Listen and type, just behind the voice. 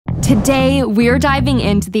Today, we're diving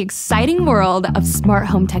into the exciting world of smart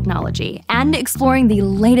home technology and exploring the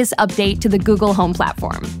latest update to the Google Home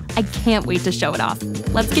platform. I can't wait to show it off.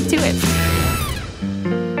 Let's get to it.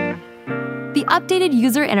 The updated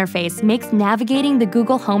user interface makes navigating the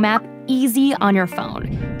Google Home app easy on your phone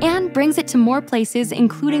and brings it to more places,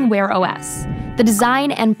 including Wear OS. The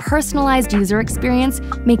design and personalized user experience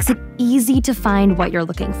makes it easy to find what you're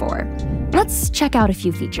looking for. Let's check out a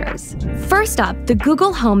few features. First up, the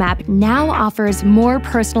Google Home app now offers more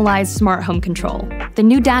personalized smart home control. The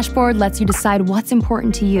new dashboard lets you decide what's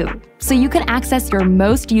important to you, so you can access your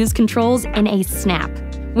most used controls in a snap.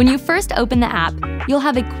 When you first open the app, you'll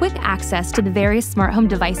have a quick access to the various smart home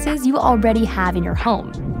devices you already have in your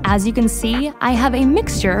home. As you can see, I have a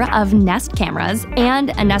mixture of Nest cameras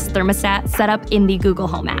and a Nest thermostat set up in the Google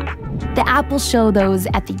Home app. The app will show those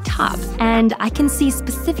at the top, and I can see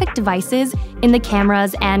specific devices in the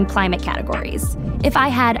cameras and climate categories. If I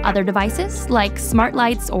had other devices, like smart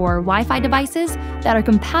lights or Wi-Fi devices that are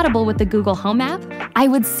compatible with the Google Home app, I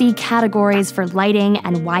would see categories for lighting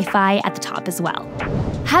and Wi-Fi at the top as well.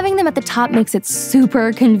 Having them at the top makes it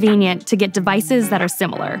super convenient to get devices that are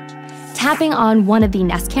similar. Tapping on one of the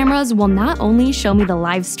Nest cameras will not only show me the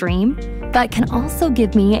live stream, but can also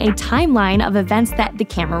give me a timeline of events that the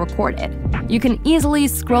camera recorded. You can easily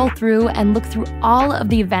scroll through and look through all of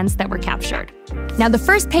the events that were captured. Now, the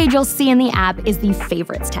first page you'll see in the app is the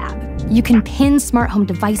Favorites tab. You can pin smart home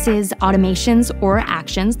devices, automations, or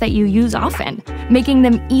actions that you use often, making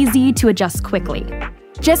them easy to adjust quickly.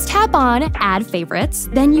 Just tap on Add Favorites,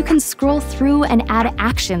 then you can scroll through and add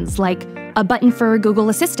actions like a button for Google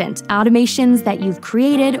Assistant, automations that you've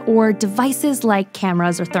created, or devices like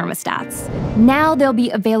cameras or thermostats. Now they'll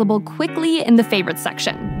be available quickly in the Favorites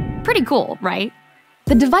section. Pretty cool, right?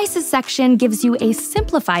 The Devices section gives you a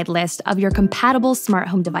simplified list of your compatible smart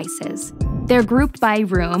home devices. They're grouped by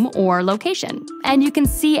room or location, and you can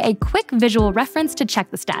see a quick visual reference to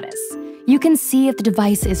check the status. You can see if the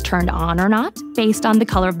device is turned on or not based on the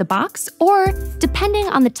color of the box, or depending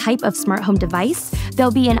on the type of smart home device,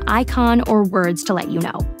 there'll be an icon or words to let you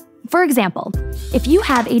know. For example, if you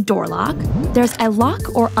have a door lock, there's a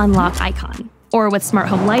lock or unlock icon. Or with smart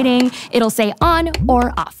home lighting, it'll say on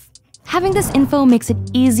or off. Having this info makes it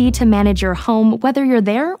easy to manage your home whether you're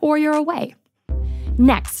there or you're away.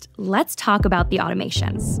 Next, let's talk about the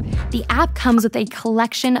automations. The app comes with a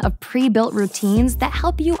collection of pre-built routines that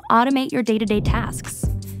help you automate your day-to-day tasks.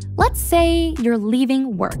 Let's say you're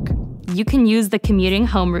leaving work. You can use the commuting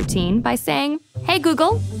home routine by saying, "Hey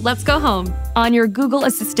Google, let's go home," on your Google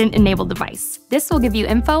Assistant-enabled device. This will give you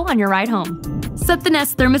info on your ride home. Set the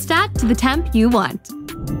Nest thermostat to the temp you want.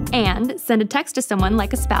 And send a text to someone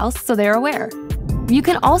like a spouse so they're aware. You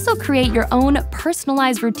can also create your own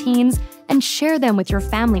personalized routines and share them with your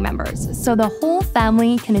family members so the whole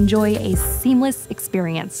family can enjoy a seamless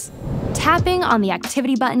experience. Tapping on the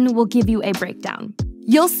Activity button will give you a breakdown.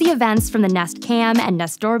 You'll see events from the Nest Cam and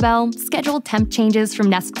Nest Doorbell, scheduled temp changes from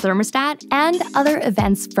Nest Thermostat, and other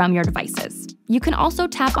events from your devices. You can also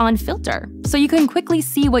tap on Filter, so you can quickly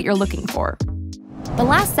see what you're looking for. The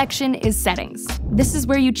last section is Settings. This is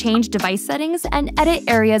where you change device settings and edit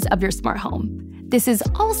areas of your smart home. This is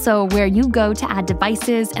also where you go to add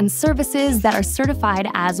devices and services that are certified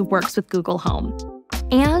as Works with Google Home.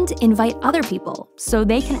 And invite other people so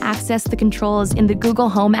they can access the controls in the Google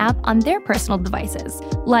Home app on their personal devices,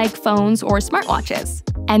 like phones or smartwatches.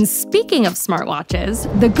 And speaking of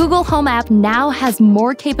smartwatches, the Google Home app now has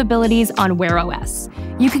more capabilities on Wear OS.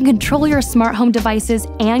 You can control your smart home devices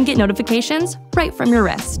and get notifications right from your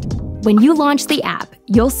wrist. When you launch the app,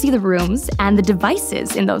 you'll see the rooms and the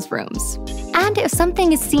devices in those rooms. And if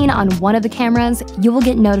something is seen on one of the cameras, you will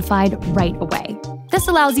get notified right away. This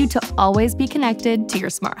allows you to always be connected to your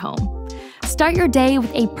smart home. Start your day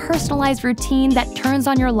with a personalized routine that turns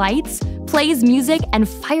on your lights, plays music, and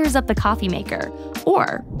fires up the coffee maker.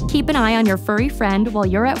 Or keep an eye on your furry friend while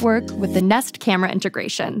you're at work with the Nest camera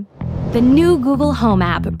integration. The new Google Home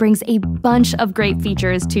app brings a bunch of great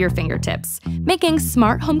features to your fingertips, making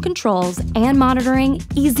smart home controls and monitoring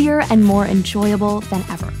easier and more enjoyable than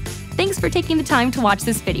ever. Thanks for taking the time to watch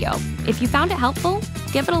this video. If you found it helpful,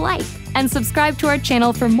 give it a like and subscribe to our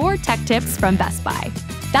channel for more tech tips from Best Buy.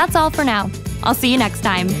 That's all for now. I'll see you next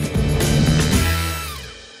time.